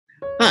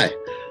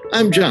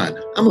I'm John.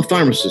 I'm a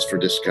pharmacist for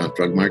Discount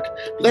Drug Mart,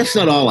 but that's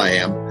not all I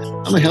am.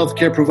 I'm a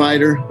healthcare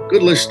provider,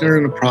 good listener,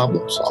 and a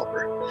problem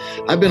solver.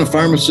 I've been a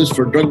pharmacist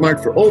for Drug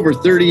Mart for over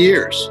 30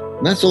 years,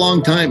 and that's a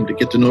long time to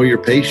get to know your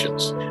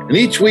patients. And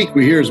each week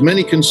we hear as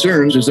many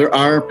concerns as there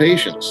are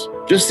patients.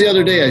 Just the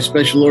other day, I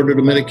special ordered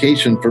a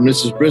medication for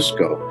Mrs.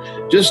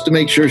 Briscoe, just to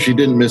make sure she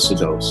didn't miss a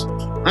dose.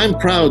 I'm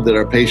proud that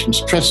our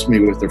patients trust me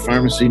with their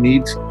pharmacy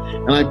needs,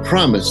 and I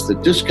promise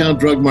that Discount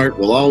Drug Mart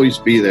will always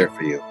be there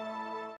for you.